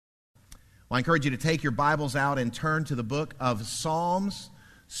Well, I encourage you to take your Bibles out and turn to the book of Psalms,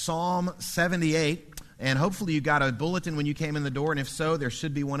 Psalm 78. And hopefully you got a bulletin when you came in the door. And if so, there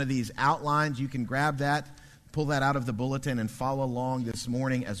should be one of these outlines. You can grab that, pull that out of the bulletin, and follow along this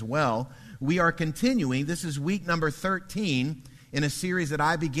morning as well. We are continuing. This is week number 13 in a series that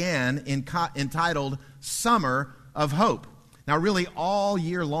I began entitled Summer of Hope. Now, really, all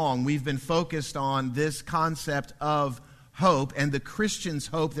year long, we've been focused on this concept of hope and the Christian's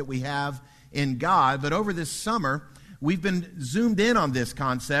hope that we have in God. But over this summer, we've been zoomed in on this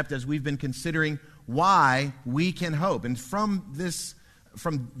concept as we've been considering why we can hope. And from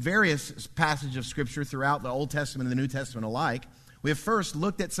various passages of Scripture throughout the Old Testament and the New Testament alike, we have first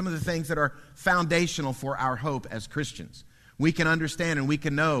looked at some of the things that are foundational for our hope as Christians. We can understand and we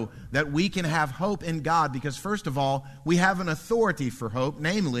can know that we can have hope in God because, first of all, we have an authority for hope,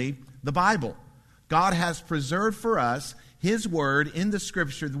 namely the Bible. God has preserved for us His Word in the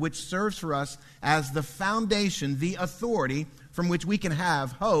Scripture, which serves for us as the foundation, the authority from which we can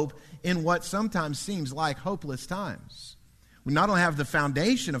have hope in what sometimes seems like hopeless times. We not only have the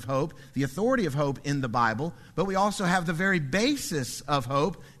foundation of hope, the authority of hope in the Bible, but we also have the very basis of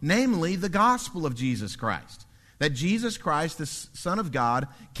hope, namely the gospel of Jesus Christ. That Jesus Christ, the Son of God,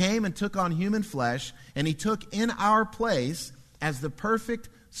 came and took on human flesh, and He took in our place as the perfect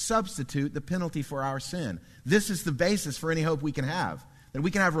substitute the penalty for our sin. This is the basis for any hope we can have. That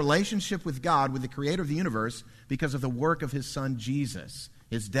we can have relationship with God, with the Creator of the universe, because of the work of His Son Jesus,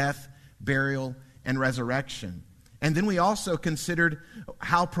 His death, burial, and resurrection. And then we also considered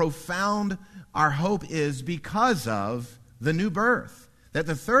how profound our hope is because of the new birth. That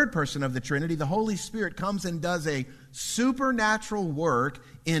the third person of the Trinity, the Holy Spirit, comes and does a supernatural work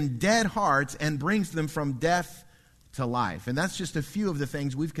in dead hearts and brings them from death to life. And that's just a few of the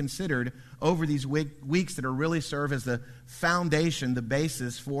things we've considered over these weeks that are really serve as the foundation, the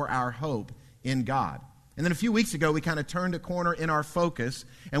basis for our hope in God. And then a few weeks ago, we kind of turned a corner in our focus,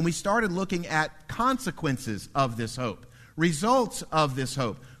 and we started looking at consequences of this hope, results of this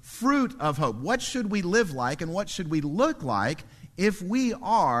hope, fruit of hope. What should we live like and what should we look like if we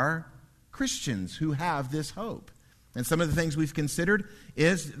are Christians who have this hope? And some of the things we've considered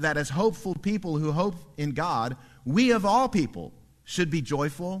is that as hopeful people who hope in God, we of all people should be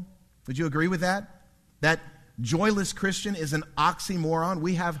joyful. Would you agree with that? That joyless Christian is an oxymoron.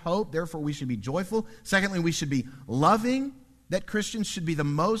 We have hope, therefore we should be joyful. Secondly, we should be loving. That Christians should be the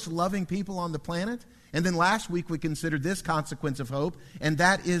most loving people on the planet. And then last week we considered this consequence of hope, and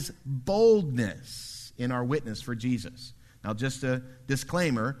that is boldness in our witness for Jesus. Now, just a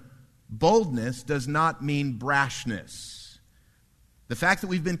disclaimer, boldness does not mean brashness. The fact that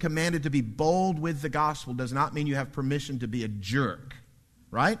we've been commanded to be bold with the gospel does not mean you have permission to be a jerk.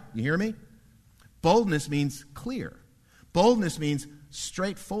 Right? You hear me? Boldness means clear. Boldness means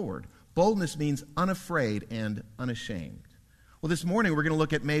straightforward. Boldness means unafraid and unashamed. Well, this morning we're going to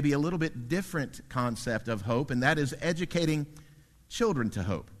look at maybe a little bit different concept of hope, and that is educating children to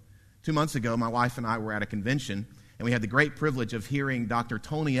hope. 2 months ago, my wife and I were at a convention, and we had the great privilege of hearing Dr.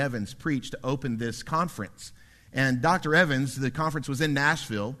 Tony Evans preach to open this conference. And Dr. Evans, the conference was in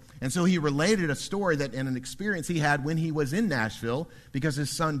Nashville, and so he related a story that and an experience he had when he was in Nashville because his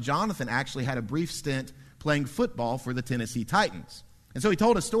son Jonathan actually had a brief stint playing football for the Tennessee Titans. And so he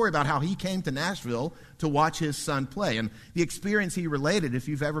told a story about how he came to Nashville to watch his son play. And the experience he related, if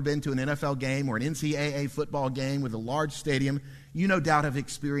you've ever been to an NFL game or an NCAA football game with a large stadium, you no doubt have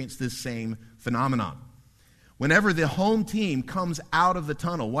experienced this same phenomenon. Whenever the home team comes out of the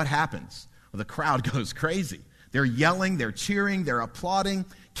tunnel, what happens? Well, the crowd goes crazy. They're yelling, they're cheering, they're applauding.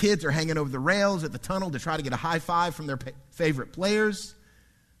 Kids are hanging over the rails at the tunnel to try to get a high five from their favorite players.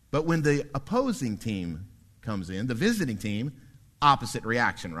 But when the opposing team comes in, the visiting team, opposite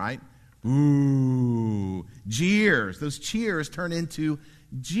reaction, right? Ooh, jeers. Those cheers turn into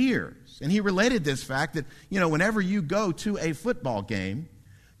jeers. And he related this fact that, whenever you go to a football game,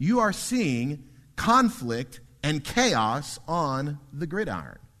 you are seeing conflict and chaos on the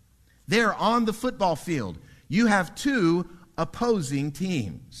gridiron. There on the football field, you have two opposing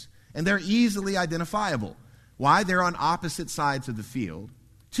teams, and they're easily identifiable. Why? They're on opposite sides of the field.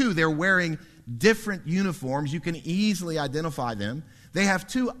 Two, they're wearing different uniforms. You can easily identify them. They have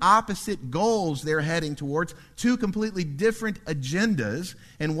two opposite goals they're heading towards, two completely different agendas,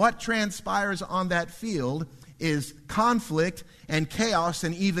 and what transpires on that field is conflict and chaos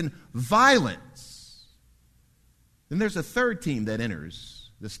and even violence. Then there's a third team that enters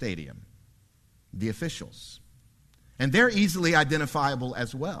the stadium, the officials. And they're easily identifiable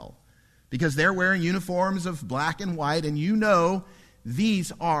as well because they're wearing uniforms of black and white, and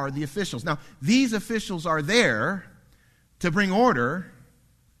these are the officials. Now, these officials are there to bring order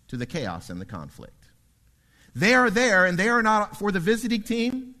to the chaos and the conflict. They are there, and they are not for the visiting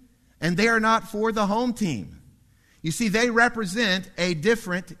team, and they are not for the home team. You see, they represent a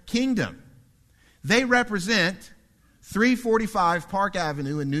different kingdom. They represent 345 Park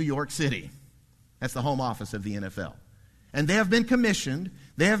Avenue in New York City. That's the home office of the NFL. And they have been commissioned,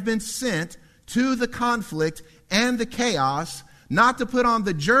 they have been sent to the conflict and the chaos, not to put on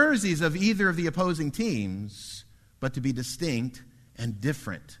the jerseys of either of the opposing teams, but to be distinct and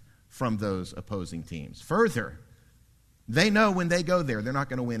different from those opposing teams. Further, they know when they go there, they're not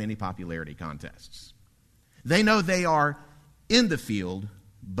going to win any popularity contests. They know they are in the field,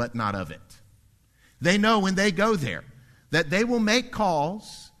 but not of it. They know when they go there that they will make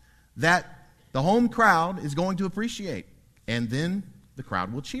calls that the home crowd is going to appreciate, and then the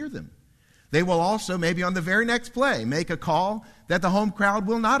crowd will cheer them. They will also, maybe on the very next play, make a call that the home crowd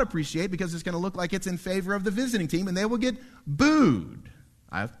will not appreciate because it's going to look like it's in favor of the visiting team, and they will get booed.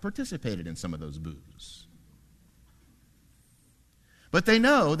 I've participated in some of those boos. But they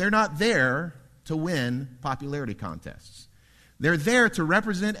know they're not there to win popularity contests. They're there to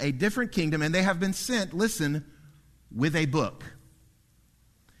represent a different kingdom, and they have been sent, listen, with a book.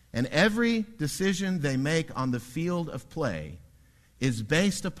 And every decision they make on the field of play is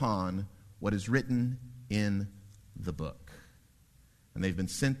based upon what is written in the book. And they've been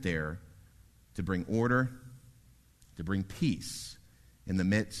sent there to bring order, to bring peace in the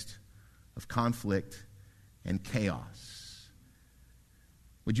midst of conflict and chaos.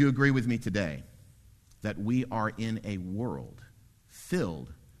 Would you agree with me today that we are in a world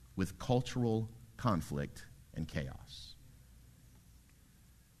filled with cultural conflict and chaos?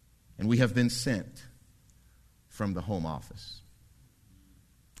 And we have been sent from the home office.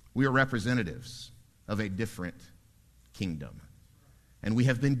 We are representatives of a different kingdom. And we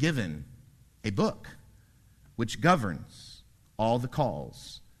have been given a book which governs all the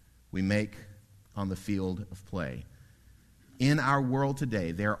calls we make on the field of play. In our world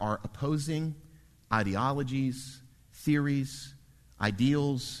today, there are opposing ideologies, theories,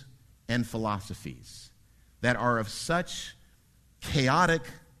 ideals, and philosophies that are of such chaotic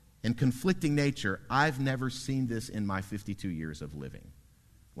and conflicting nature. I've never seen this in my 52 years of living,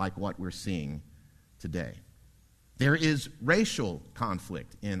 like what we're seeing today. There is racial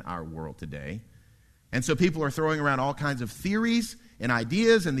conflict in our world today. And so people are throwing around all kinds of theories and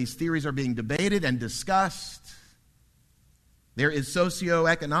ideas, and these theories are being debated and discussed. There is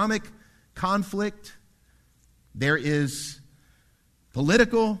socioeconomic conflict. There is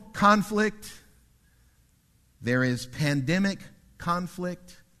political conflict. There is pandemic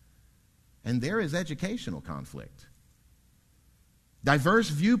conflict. And there is educational conflict. Diverse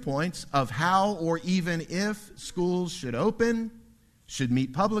viewpoints of how or even if schools should open, should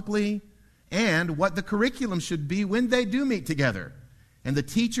meet publicly, and what the curriculum should be when they do meet together. And the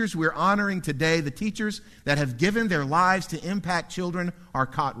teachers we're honoring today, the teachers that have given their lives to impact children, are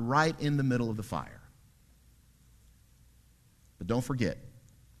caught right in the middle of the fire. But don't forget,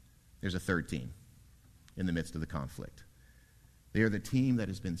 there's a third team in the midst of the conflict. They are the team that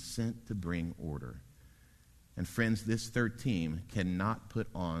has been sent to bring order. And friends, this third team cannot put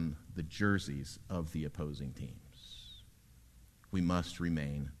on the jerseys of the opposing teams. We must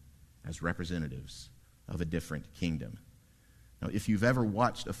remain as representatives of a different kingdom. Now, if you've ever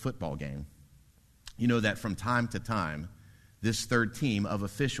watched a football game, you know that from time to time, this third team of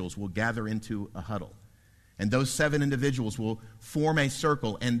officials will gather into a huddle. And those 7 individuals will form a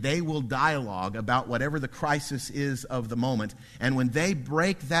circle, and they will dialogue about whatever the crisis is of the moment. And when they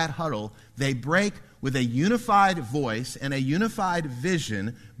break that huddle, they break with a unified voice and a unified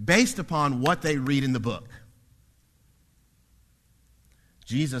vision based upon what they read in the book.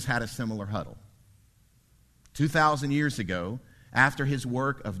 Jesus had a similar huddle. 2,000 years ago, after his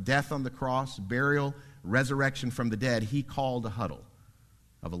work of death on the cross, burial, resurrection from the dead, he called a huddle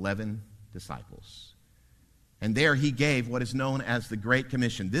of 11 disciples. And there he gave what is known as the Great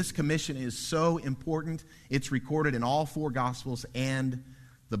Commission. This commission is so important, it's recorded in all 4 Gospels and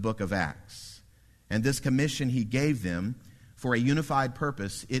the book of Acts. And this commission he gave them for a unified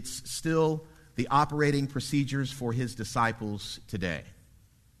purpose. It's still the operating procedures for his disciples today.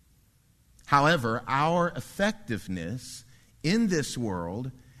 However, our effectiveness in this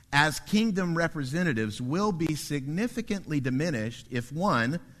world as kingdom representatives will be significantly diminished if,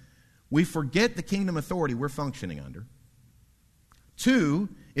 1, we forget the kingdom authority we're functioning under. 2,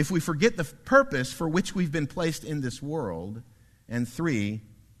 if we forget the purpose for which we've been placed in this world. And 3,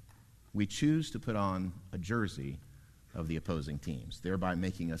 we choose to put on a jersey of the opposing teams, thereby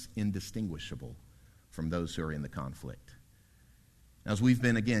making us indistinguishable from those who are in the conflict. As we've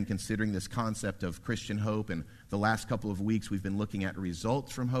been, again, considering this concept of Christian hope, and the last couple of weeks we've been looking at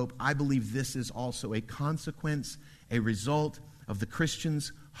results from hope, I believe this is also a consequence, a result of the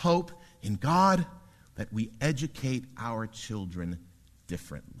Christian's hope in God, that we educate our children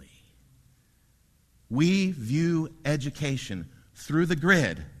differently. We view education through the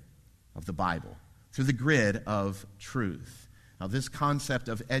grid of the Bible, through the grid of truth. Now, this concept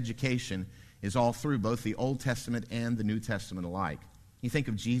of education is all through both the Old Testament and the New Testament alike. You think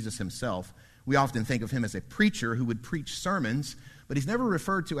of Jesus himself. We often think of him as a preacher who would preach sermons, but he's never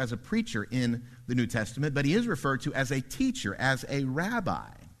referred to as a preacher in the New Testament, but he is referred to as a teacher, as a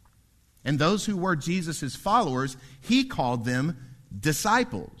rabbi. And those who were Jesus' followers, he called them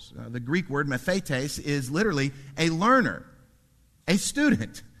disciples. The Greek word mathetes is literally a learner, a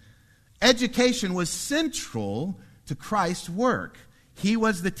student. Education was central to Christ's work. He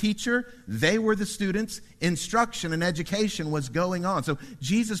was the teacher, they were the students, instruction and education was going on. So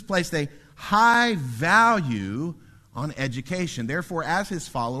Jesus placed a high value on education. Therefore, as his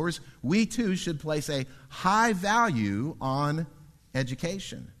followers, we too should place a high value on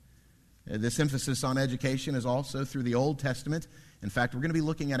education. This emphasis on education is also through the Old Testament. In fact, we're going to be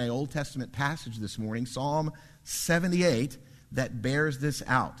looking at an Old Testament passage this morning, Psalm 78, that bears this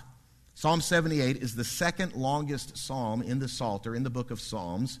out. Psalm 78 is the second longest psalm in the Psalter, in the book of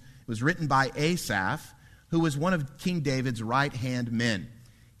Psalms. It was written by Asaph, who was one of King David's right-hand men.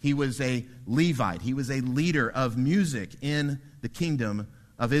 He was a Levite. He was a leader of music in the kingdom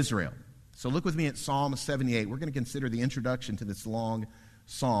of Israel. So look with me at Psalm 78. We're going to consider the introduction to this long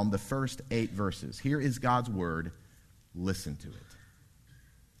psalm, the first 8 verses. Here is God's word. Listen to it.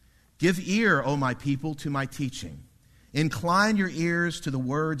 Give ear, O my people, to my teaching. Incline your ears to the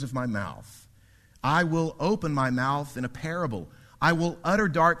words of my mouth. I will open my mouth in a parable. I will utter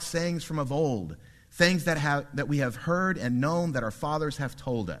dark sayings from of old, things that we have heard and known that our fathers have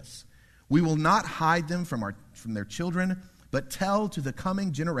told us. We will not hide them from their children, but tell to the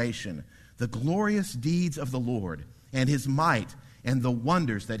coming generation the glorious deeds of the Lord and his might and the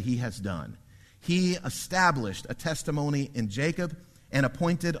wonders that he has done. He established a testimony in Jacob and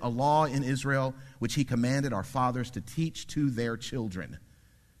appointed a law in Israel, which he commanded our fathers to teach to their children,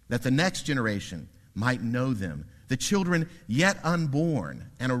 that the next generation might know them, the children yet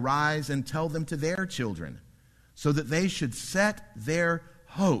unborn, and arise and tell them to their children, so that they should set their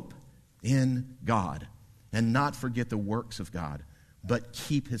hope in God and not forget the works of God, but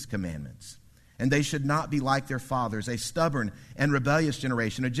keep his commandments. And they should not be like their fathers, a stubborn and rebellious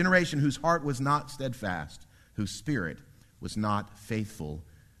generation, a generation whose heart was not steadfast, whose spirit was not faithful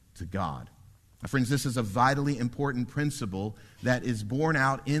to God. My friends, this is a vitally important principle that is borne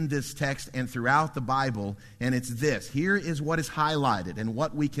out in this text and throughout the Bible, and it's this. Here is what is highlighted and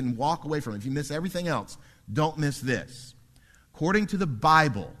what we can walk away from. If you miss everything else, don't miss this. According to the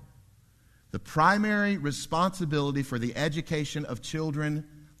Bible, the primary responsibility for the education of children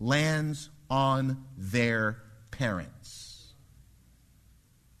lands on their parents.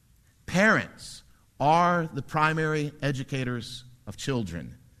 Parents are the primary educators of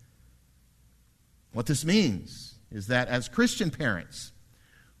children. What this means is that as Christian parents,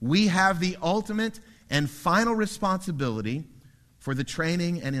 we have the ultimate and final responsibility for the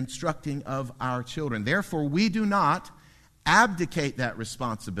training and instructing of our children. Therefore, we do not abdicate that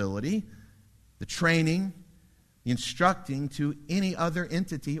responsibility, the training, the instructing, to any other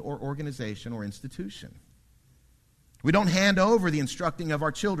entity or organization or institution. We don't hand over the instructing of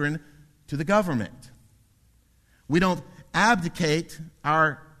our children to the government. We don't abdicate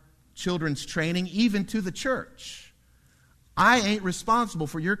our children's training even to the church. I ain't responsible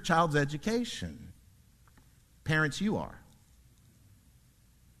for your child's education. Parents, you are.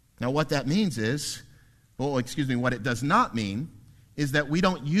 Now, what that means is, what it does not mean is that we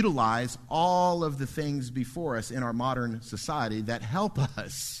don't utilize all of the things before us in our modern society that help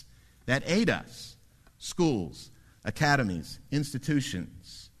us, that aid us. Schools, academies,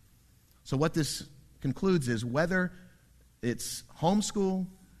 institutions. So what this concludes is whether it's homeschool,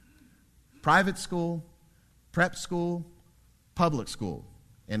 private school, prep school, public school.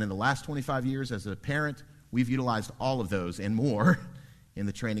 And in the last 25 years as a parent, we've utilized all of those and more in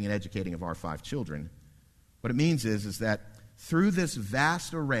the training and educating of our 5 children. What it means is that through this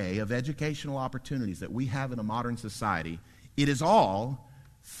vast array of educational opportunities that we have in a modern society, it is all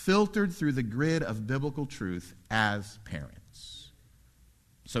filtered through the grid of biblical truth as parents.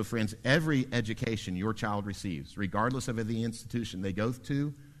 So, friends, every education your child receives, regardless of the institution they go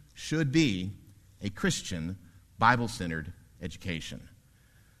to, should be a Christian, Bible-centered education.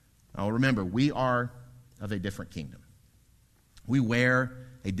 Now, remember, we are of a different kingdom. We wear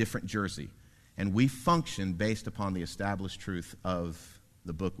a different jersey. and we function based upon the established truth of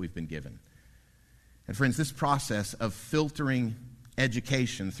the book we've been given. And friends, this process of filtering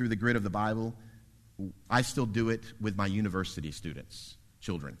education through the grid of the Bible, I still do it with my university students,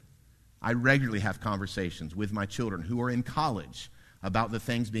 children. I regularly have conversations with my children who are in college about the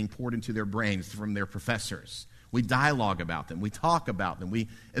things being poured into their brains from their professors. We dialogue about them. We talk about them. We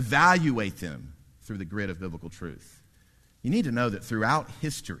evaluate them through the grid of biblical truth. You need to know that throughout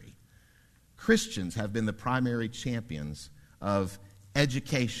history, Christians have been the primary champions of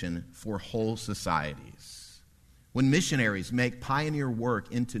education for whole societies. When missionaries make pioneer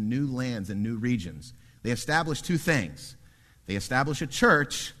work into new lands and new regions, they establish two things. They establish a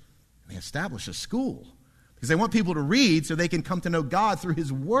church, and they establish a school. Because they want people to read so they can come to know God through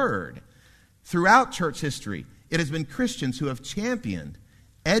His Word. Throughout church history, it has been Christians who have championed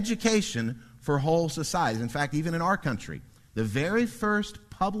education for whole societies. In fact, even in our country, the very first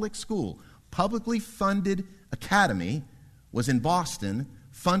public school, publicly funded academy, was in Boston,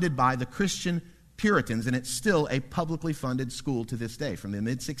 funded by the Christian Puritans, and it's still a publicly funded school to this day from the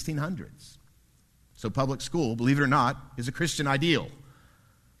mid-1600s. So public school, believe it or not, is a Christian ideal.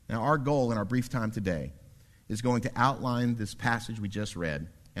 Now, our goal in our brief time today is going to outline this passage we just read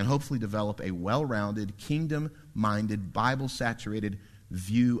and hopefully develop a well-rounded, kingdom-minded, Bible-saturated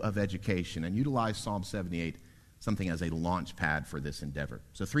view of education and utilize Psalm 78, something as a launch pad for this endeavor.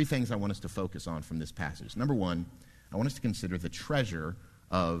 So 3 things I want us to focus on from this passage. Number 1, I want us to consider the treasure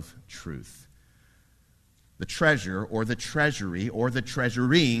of truth. The treasure or the treasury or the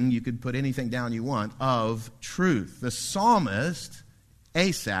treasuring, you could put anything down you want, of truth. The psalmist,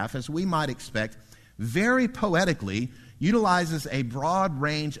 Asaph, as we might expect, very poetically utilizes a broad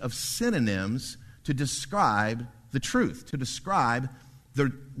range of synonyms to describe the truth, to describe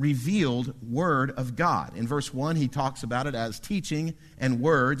the revealed Word of God. In verse 1, he talks about it as teaching and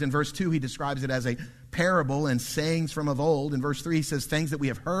words. In verse 2, he describes it as a parable and sayings from of old. In verse 3, he says things that we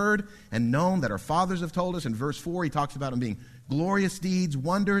have heard and known that our fathers have told us. In verse 4, he talks about them being glorious deeds,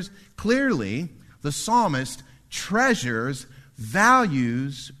 wonders. Clearly, the psalmist treasures,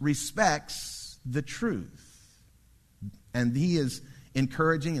 values, respects the truth. And he is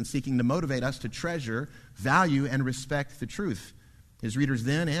encouraging and seeking to motivate us to treasure, value, and respect the truth. His readers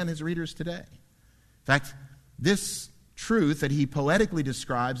then and his readers today. In fact, this truth that he poetically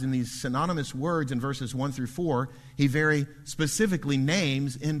describes in these synonymous words in verses 1 through 4, he very specifically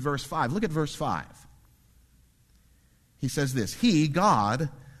names in verse 5. Look at verse 5. He says this: He, God,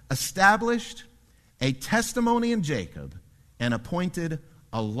 established a testimony in Jacob and appointed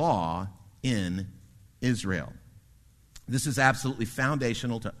a law in Israel. This is absolutely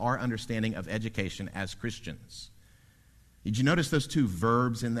foundational to our understanding of education as Christians. Did you notice those 2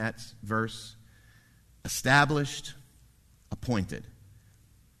 verbs in that verse? Established, appointed.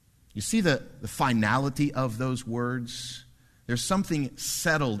 You see the finality of those words? There's something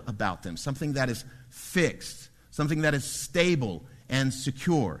settled about them, something that is fixed, something that is stable and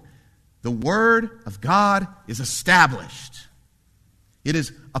secure. The Word of God is established. It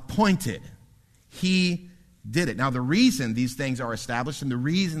is appointed. He did it. Now, the reason these things are established and the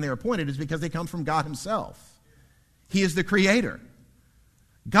reason they're appointed is because they come from God Himself. He is the Creator.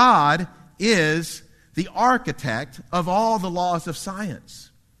 God is the architect of all the laws of science.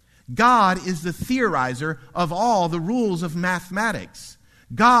 God is the theorizer of all the rules of mathematics.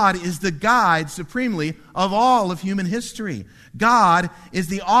 God is the guide supremely of all of human history. God is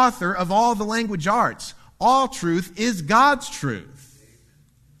the author of all the language arts. All truth is God's truth.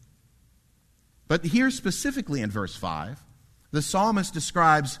 But here specifically in verse 5, the psalmist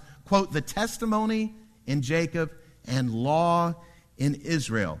describes, quote, the testimony in Jacob and law in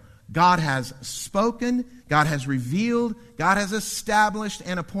Israel. God has spoken, God has revealed, God has established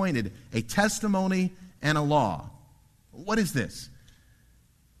and appointed a testimony and a law. What is this?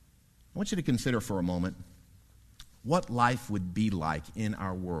 I want you to consider for a moment what life would be like in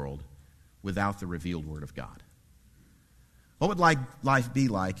our world without the revealed Word of God. What would life be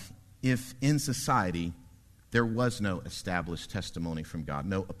like if in society there was no established testimony from God,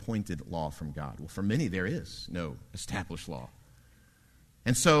 no appointed law from God? Well, for many there is no established law.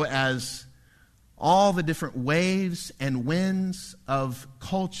 And so as all the different waves and winds of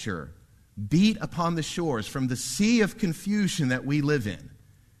culture beat upon the shores from the sea of confusion that we live in,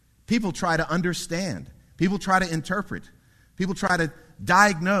 people try to understand, people try to interpret, people try to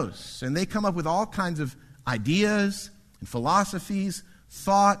diagnose, and they come up with all kinds of ideas and philosophies,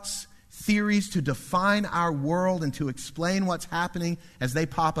 thoughts, theories to define our world and to explain what's happening as they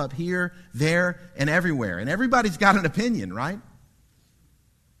pop up here, there, and everywhere. And everybody's got an opinion, right?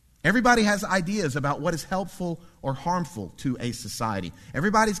 Everybody has ideas about what is helpful or harmful to a society.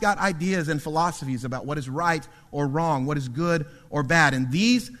 Everybody's got ideas and philosophies about what is right or wrong, what is good or bad. And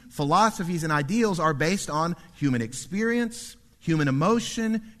these philosophies and ideals are based on human experience, human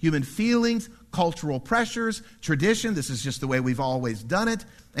emotion, human feelings, cultural pressures, tradition. This is just the way we've always done it,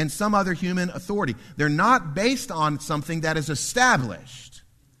 and some other human authority. They're not based on something that is established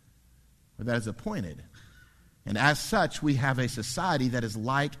or that is appointed. And as such, we have a society that is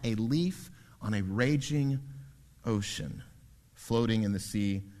like a leaf on a raging ocean, floating in the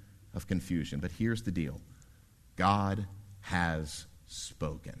sea of confusion. But here's the deal. God has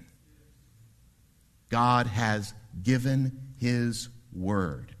spoken. God has given his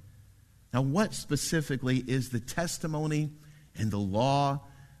word. Now, what specifically is the testimony and the law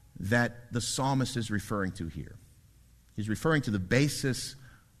that the psalmist is referring to here? He's referring to the basis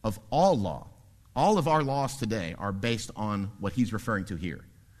of all law. All of our laws today are based on what he's referring to here,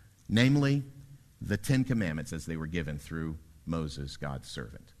 namely the Ten Commandments as they were given through Moses, God's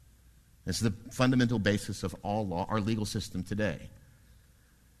servant. This is the fundamental basis of all law, our legal system today.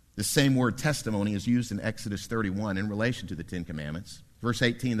 The same word testimony is used in Exodus 31 in relation to the Ten Commandments. Verse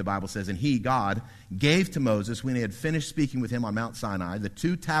 18, the Bible says, "And he, God, gave to Moses, when he had finished speaking with him on Mount Sinai, the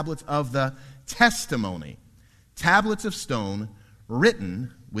 2 tablets of the testimony, tablets of stone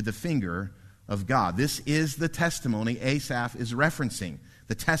written with the finger of God." This is the testimony Asaph is referencing,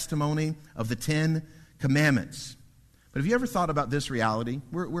 the testimony of the 10 Commandments. But have you ever thought about this reality?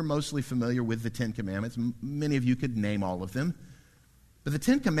 We're mostly familiar with the 10 Commandments. Many of you could name all of them. But the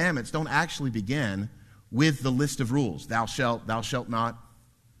 10 Commandments don't actually begin with the list of rules. Thou shalt not.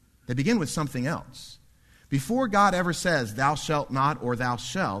 They begin with something else. Before God ever says, thou shalt not or thou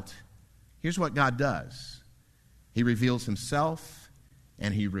shalt, here's what God does. He reveals himself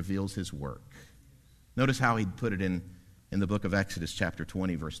and he reveals his work. Notice how he put it in the book of Exodus, chapter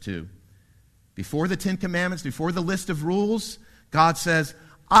 20, verse 2. Before the 10 Commandments, before the list of rules, God says,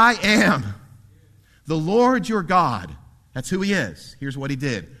 I am the Lord your God. That's who he is. Here's what he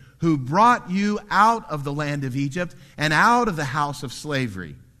did. Who brought you out of the land of Egypt and out of the house of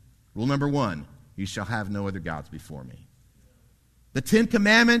slavery. Rule number 1, you shall have no other gods before me. The 10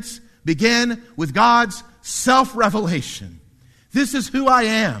 Commandments begin with God's self-revelation. This is who I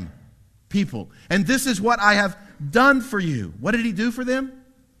am, people. And this is what I have done for you. What did he do for them?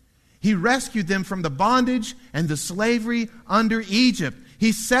 He rescued them from the bondage and the slavery under Egypt.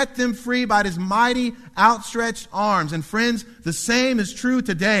 He set them free by his mighty outstretched arms. And friends, the same is true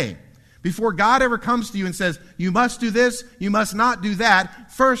today. Before God ever comes to you and says, you must do this, you must not do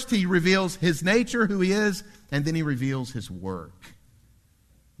that, first he reveals his nature, who he is, and then he reveals his work.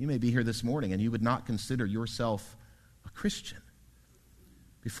 You may be here this morning and you would not consider yourself a Christian.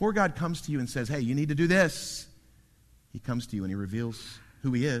 Before God comes to you and says, hey, you need to do this, he comes to you and he reveals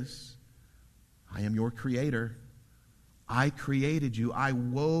who he is. I am your creator. I created you. I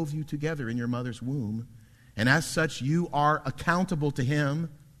wove you together in your mother's womb. And as such, you are accountable to him.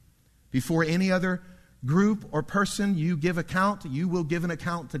 Before any other group or person you give account, you will give an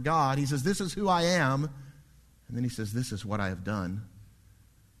account to God. He says, this is who I am. And then he says, this is what I have done.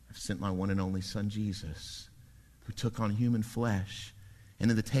 I've sent my one and only Son, Jesus, who took on human flesh. And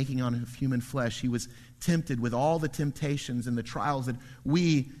in the taking on of human flesh, he was tempted with all the temptations and the trials that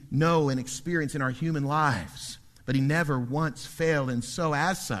we know and experience in our human lives. But he never once failed. And so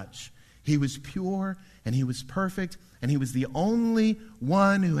as such, he was pure and he was perfect. And he was the only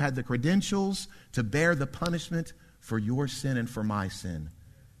one who had the credentials to bear the punishment for your sin and for my sin.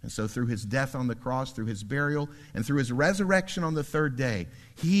 And so through his death on the cross, through his burial, and through his resurrection on the third day,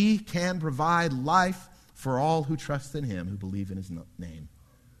 he can provide life for all who trust in him, who believe in his name.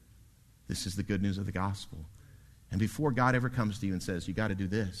 This is the good news of the gospel. And before God ever comes to you and says, you got to do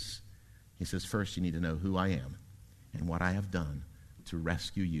this, he says, first you need to know who I am and what I have done to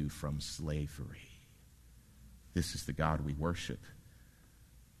rescue you from slavery. This is the God we worship.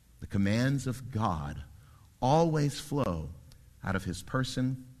 The commands of God always flow out of his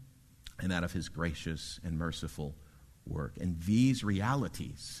person and out of his gracious and merciful work. And these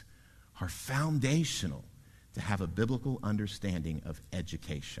realities are foundational to have a biblical understanding of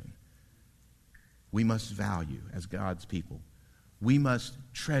education. We must value as God's people. We must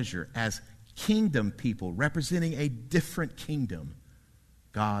treasure as kingdom people representing a different kingdom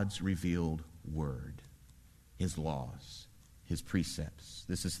God's revealed word, his laws, his precepts.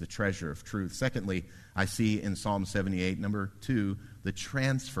 This is the treasure of truth. Secondly, I see in Psalm 78, number 2, the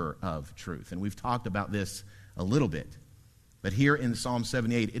transfer of truth. And we've talked about this a little bit. But here in Psalm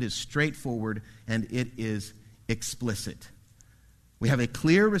 78, it is straightforward and it is explicit. We have a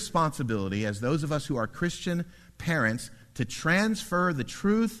clear responsibility as those of us who are Christian parents to transfer the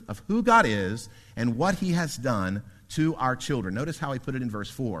truth of who God is and what he has done to our children. Notice how he put it in verse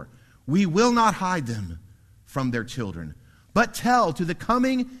 4. We will not hide them from their children, but tell to the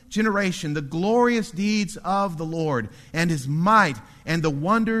coming generation the glorious deeds of the Lord and his might and the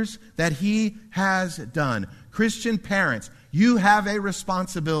wonders that he has done. Christian parents, you have a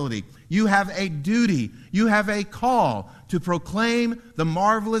responsibility. You have a duty. You have a call to proclaim the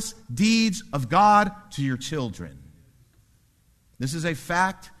marvelous deeds of God to your children. This is a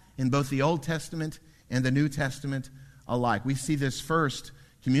fact in both the Old Testament and the New Testament alike. We see this first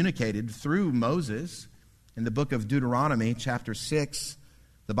communicated through Moses in the book of Deuteronomy, chapter 6.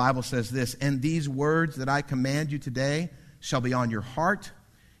 The Bible says this, and these words that I command you today shall be on your heart.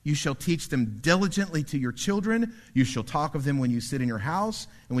 You shall teach them diligently to your children. You shall talk of them when you sit in your house,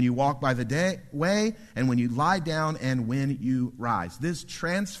 and when you walk by the way, and when you lie down, and when you rise. This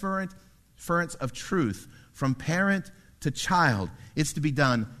transference of truth from parent to child, it's to be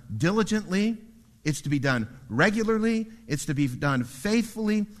done diligently, it's to be done regularly, it's to be done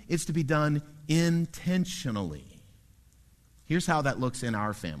faithfully, it's to be done intentionally. Here's how that looks in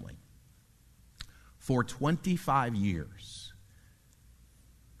our family. For 25 years,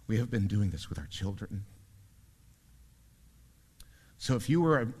 we have been doing this with our children. So if you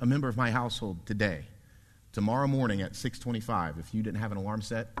were a member of my household today, tomorrow morning at 6:25, if you didn't have an alarm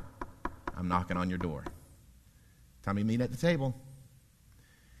set, I'm knocking on your door. Time we meet at the table.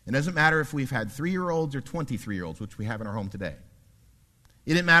 It doesn't matter if we've had 3-year-olds or 23-year-olds, which we have in our home today.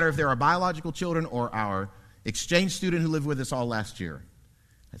 It didn't matter if they're our biological children or our exchange student who lived with us all last year.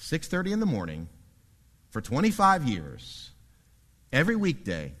 At 6:30 in the morning, for 25 years, every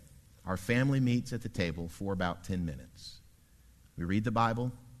weekday, our family meets at the table for about 10 minutes. We read the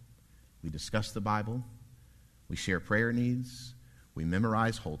Bible, we discuss the Bible, we share prayer needs, we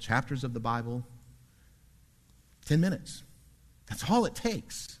memorize whole chapters of the Bible. 10 minutes. That's all it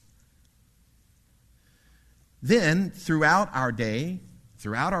takes. Then, throughout our day,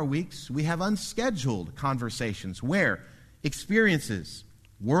 throughout our weeks, we have unscheduled conversations where experiences,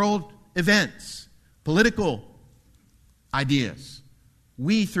 world events, political ideas,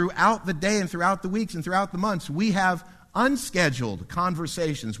 we, throughout the day and throughout the weeks and throughout the months, we have unscheduled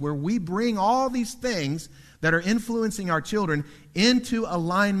conversations where we bring all these things that are influencing our children into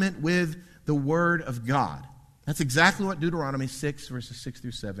alignment with the Word of God. That's exactly what Deuteronomy 6, verses 6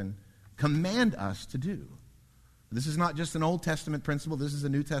 through 7 command us to do. This is not just an Old Testament principle. This is a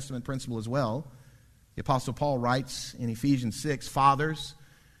New Testament principle as well. The Apostle Paul writes in Ephesians 6, Fathers,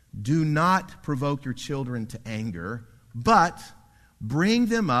 do not provoke your children to anger, but bring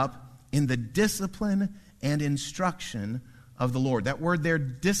them up in the discipline and instruction of the Lord. That word there,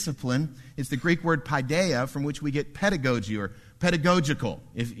 discipline, is the Greek word paideia, from which we get pedagogy or pedagogical.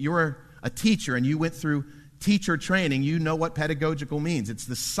 If you're a teacher and you went through teacher training, you know what pedagogical means. It's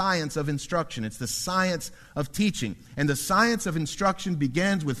the science of instruction. It's the science of teaching. And the science of instruction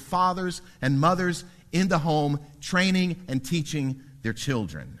begins with fathers and mothers in the home training and teaching their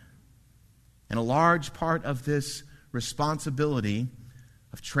children. And a large part of this responsibility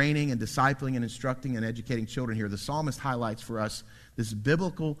of training and discipling and instructing and educating children here, the psalmist highlights for us this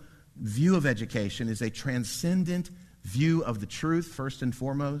biblical view of education is a transcendent view of the truth, first and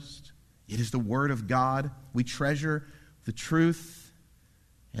foremost. It is the Word of God. We treasure the truth,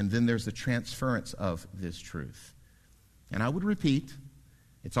 and then there's the transference of this truth. And I would repeat,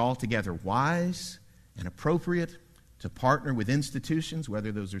 it's altogether wise and appropriate to partner with institutions,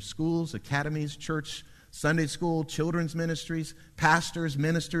 whether those are schools, academies, church, Sunday school, children's ministries, pastors,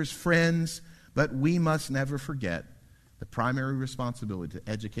 ministers, friends, but we must never forget the primary responsibility to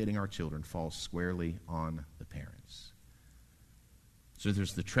educating our children falls squarely on the parents. So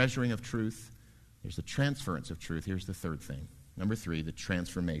there's the treasuring of truth. There's the transference of truth. Here's the third thing. Number 3, the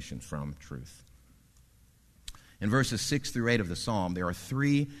transformation from truth. In verses 6 through 8 of the psalm, there are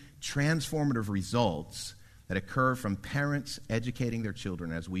 3 transformative results that occur from parents educating their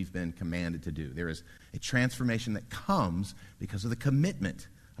children as we've been commanded to do. There is a transformation that comes because of the commitment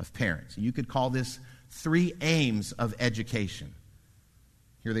of parents. You could call this 3 aims of education.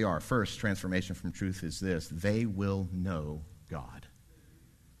 Here they are. First, transformation from truth is this: they will know God.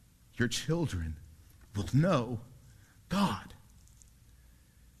 Your children will know God.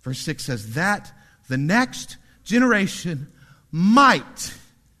 Verse 6 says that the next generation might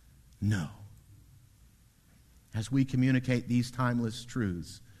know. As we communicate these timeless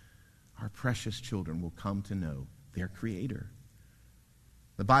truths, our precious children will come to know their Creator.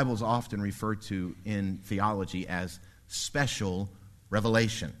 The Bible is often referred to in theology as special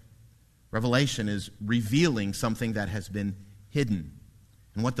revelation. Revelation is revealing something that has been hidden.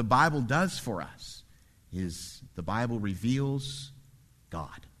 And what the Bible does for us is the Bible reveals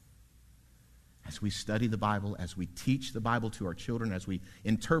God. As we study the Bible, as we teach the Bible to our children, as we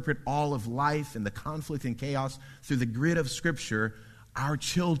interpret all of life and the conflict and chaos through the grid of Scripture, our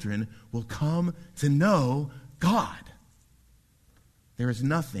children will come to know God. There is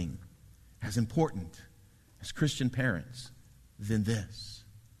nothing as important as Christian parents than this.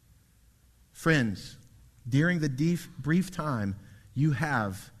 Friends, during the brief time you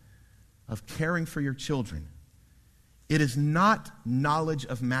have of caring for your children, it is not knowledge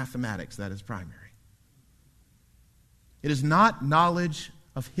of mathematics that is primary. It is not knowledge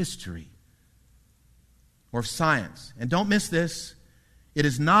of history or of science. And don't miss this. It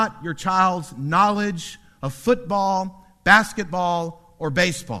is not your child's knowledge of football, basketball, or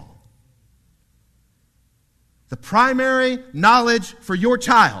baseball. The primary knowledge for your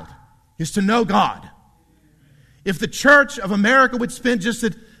child is to know God. If the Church of America would spend just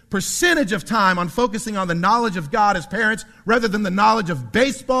a percentage of time on focusing on the knowledge of God as parents rather than the knowledge of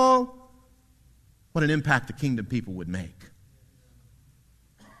baseball, what an impact the kingdom people would make.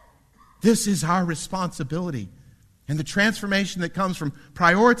 This is our responsibility. And the transformation that comes from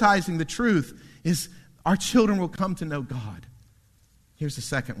prioritizing the truth is our children will come to know God. Here's the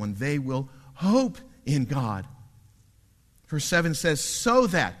second one. They will hope in God. Verse 7 says, so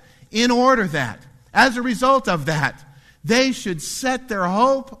that, in order that, as a result of that, they should set their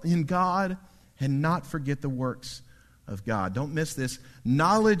hope in God and not forget the works of God. Don't miss this.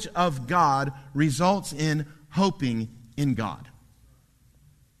 Knowledge of God results in hoping in God.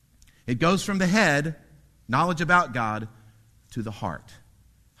 It goes from the head, knowledge about God, to the heart,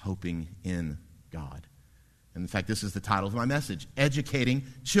 hoping in God. And in fact, this is the title of my message, Educating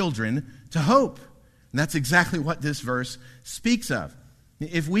Children to Hope. And that's exactly what this verse speaks of.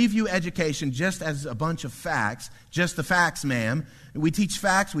 If we view education just as a bunch of facts, just the facts, ma'am, we teach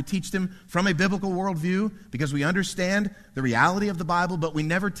facts, we teach them from a biblical worldview because we understand the reality of the Bible, but we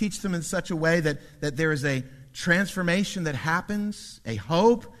never teach them in such a way that there is a transformation that happens, a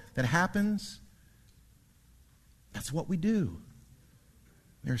hope that happens. That's what we do.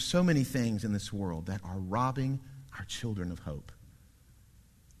 There are so many things in this world that are robbing our children of hope.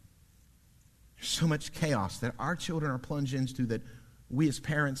 There's so much chaos that our children are plunged into that we as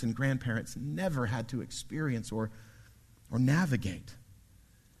parents and grandparents never had to experience or navigate.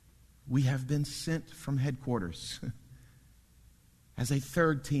 We have been sent from headquarters as a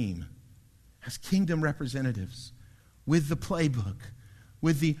third team, as kingdom representatives, with the playbook,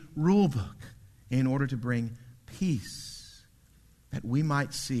 with the rule book, in order to bring peace, that we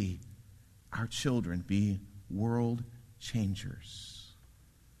might see our children be world changers,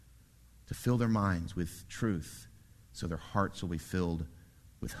 to fill their minds with truth, so their hearts will be filled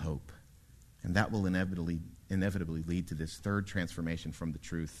with hope. And that will inevitably lead to this third transformation from the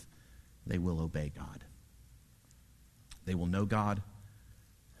truth. They will obey God. They will know God.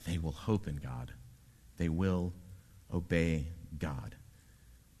 They will hope in God. They will obey God.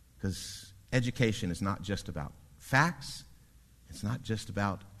 Because education is not just about facts. It's not just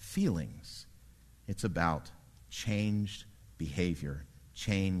about feelings. It's about changed behavior,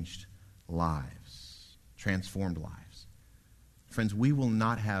 changed lives, transformed lives. Friends, we will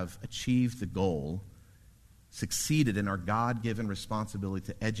not have achieved the goal, succeeded in our God-given responsibility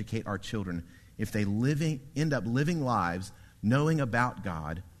to educate our children if they end up living lives knowing about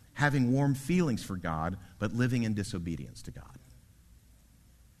God, having warm feelings for God, but living in disobedience to God.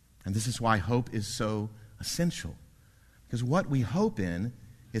 And this is why hope is so essential. Because what we hope in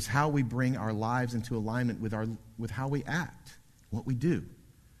is how we bring our lives into alignment with how we act, what we do.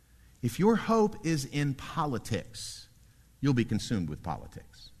 If your hope is in politics, you'll be consumed with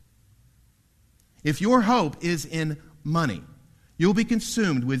politics. If your hope is in money, you'll be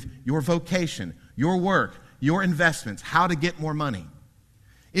consumed with your vocation, your work, your investments, how to get more money.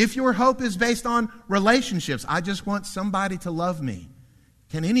 If your hope is based on relationships, I just want somebody to love me.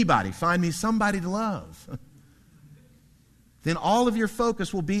 Can anybody find me somebody to love? Then all of your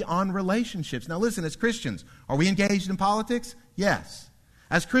focus will be on relationships. Now listen, as Christians, are we engaged in politics? Yes.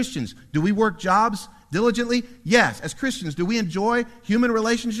 As Christians, do we work jobs diligently? Yes. As Christians, do we enjoy human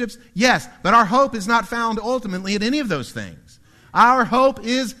relationships? Yes. But our hope is not found ultimately in any of those things. Our hope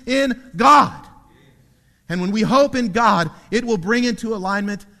is in God. And when we hope in God, it will bring into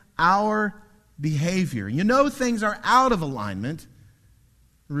alignment our behavior. You know, things are out of alignment.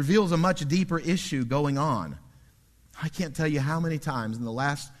 It reveals a much deeper issue going on. I can't tell you how many times in the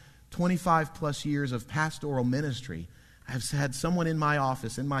last 25 plus years of pastoral ministry, I've had someone in my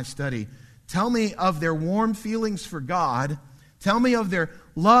office, in my study, tell me of their warm feelings for God, tell me of their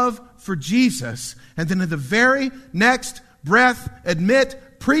love for Jesus, and then in the very next breath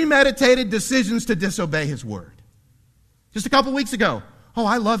admit premeditated decisions to disobey his word. Just a couple weeks ago, oh,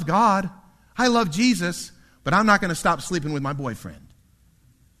 I love God. I love Jesus, but I'm not going to stop sleeping with my boyfriend.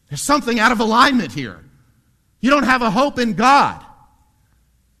 There's something out of alignment here. You don't have a hope in God.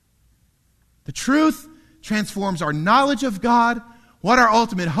 The truth transforms our knowledge of God, what our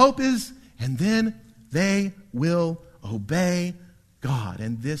ultimate hope is, and then they will obey God.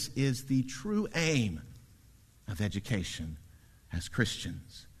 And this is the true aim of education as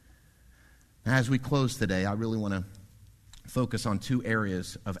Christians. Now, as we close today, I really want to focus on two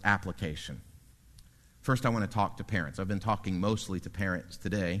areas of application. First, I want to talk to parents. I've been talking mostly to parents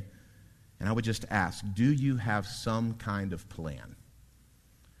today, and I would just ask, do you have some kind of plan?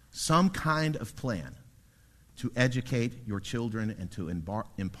 Some kind of plan to educate your children and to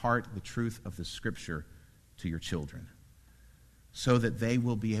impart the truth of the Scripture to your children so that they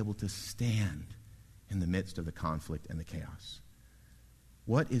will be able to stand in the midst of the conflict and the chaos?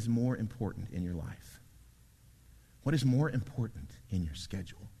 What is more important in your life? What is more important in your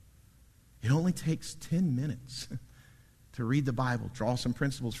schedule? It only takes 10 minutes to read the Bible, draw some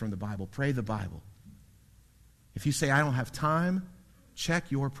principles from the Bible, pray the Bible. If you say, I don't have time,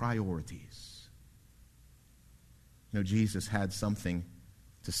 check your priorities. You know, Jesus had something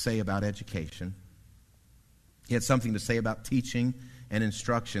to say about education. He had something to say about teaching and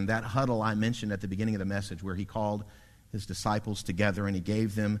instruction. That huddle I mentioned at the beginning of the message where he called his disciples together and he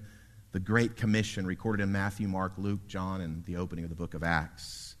gave them the Great Commission recorded in Matthew, Mark, Luke, John, and the opening of the book of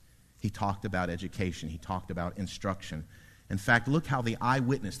Acts. He talked about education. He talked about instruction. In fact, look how the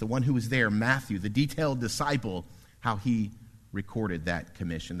eyewitness, the one who was there, Matthew, the detailed disciple, how he recorded that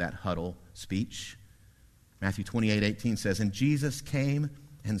commission, that huddle speech. Matthew 28:18 says, And Jesus came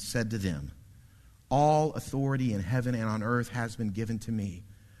and said to them, All authority in heaven and on earth has been given to me.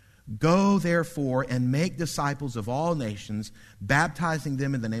 Go, therefore, and make disciples of all nations, baptizing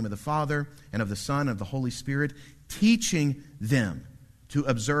them in the name of the Father and of the Son and of the Holy Spirit, teaching them to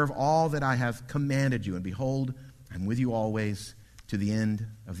observe all that I have commanded you. And behold, I'm with you always to the end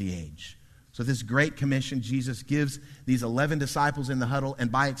of the age. So this great commission, Jesus gives these 11 disciples in the huddle, and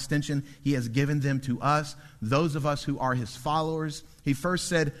by extension, he has given them to us, those of us who are his followers. He first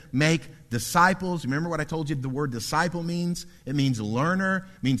said, make disciples. Remember what I told you the word disciple means? It means learner,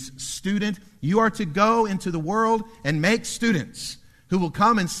 means student. You are to go into the world and make students who will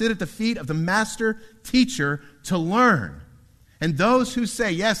come and sit at the feet of the master teacher to learn. And those who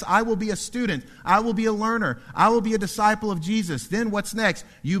say, yes, I will be a student, I will be a learner, I will be a disciple of Jesus, then what's next?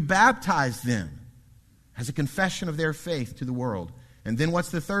 You baptize them as a confession of their faith to the world. And then what's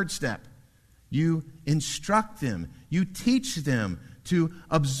the third step? You instruct them, you teach them to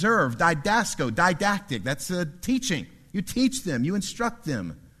observe, didactic, that's teaching. You teach them, you instruct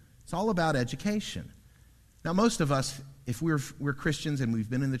them. It's all about education. Now most of us, if we're Christians and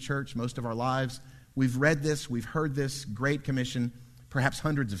we've been in the church most of our lives, we've read this, we've heard this Great Commission perhaps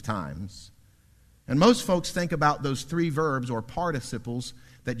hundreds of times. And most folks think about those three verbs or participles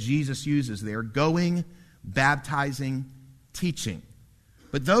that Jesus uses there: going, baptizing, teaching.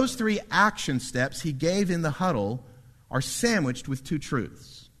 But those three action steps he gave in the huddle are sandwiched with two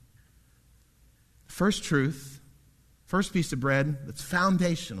truths. First truth, first piece of bread that's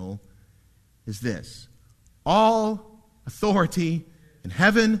foundational is this: all authority in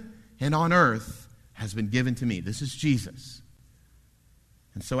heaven and on earth has been given to me. This is Jesus.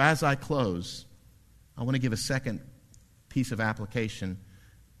 And so as I close, I want to give a second piece of application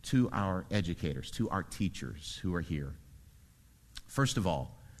to our educators, to our teachers who are here. First of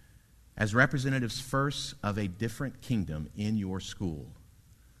all, as representatives first of a different kingdom in your school,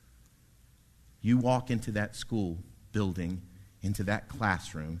 you walk into that school building, into that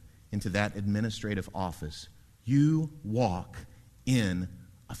classroom, into that administrative office, you walk in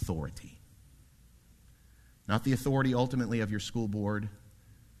authority. Not the authority ultimately of your school board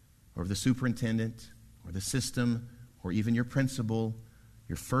or of the superintendent or the system or even your principal.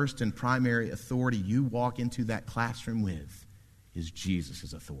 Your first and primary authority you walk into that classroom with is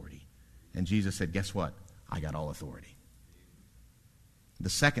Jesus' authority. And Jesus said, guess what? I got all authority. The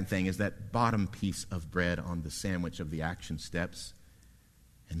second thing is that bottom piece of bread on the sandwich of the action steps.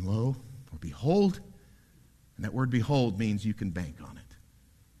 And lo, or behold, and that word behold means you can bank on it.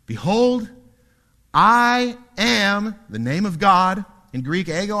 Behold, I am, the name of God, in Greek,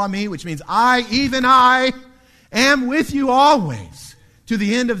 ego eimi, which means I, even I, am with you always to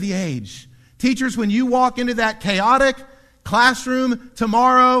the end of the age. Teachers, when you walk into that chaotic classroom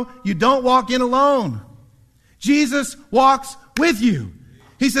tomorrow, you don't walk in alone. Jesus walks with you.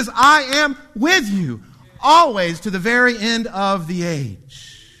 He says, I am with you always to the very end of the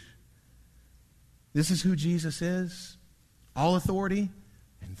age. This is who Jesus is. All authority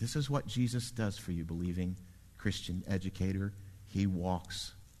And this is what Jesus does for you, believing Christian educator. He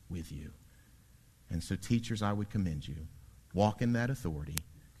walks with you. And so, teachers, I would commend you. Walk in that authority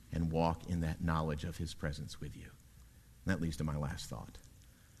and walk in that knowledge of his presence with you. And that leads to my last thought.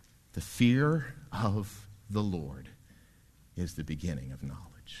 The fear of the Lord is the beginning of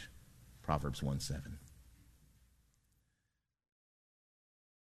knowledge. Proverbs 1:7.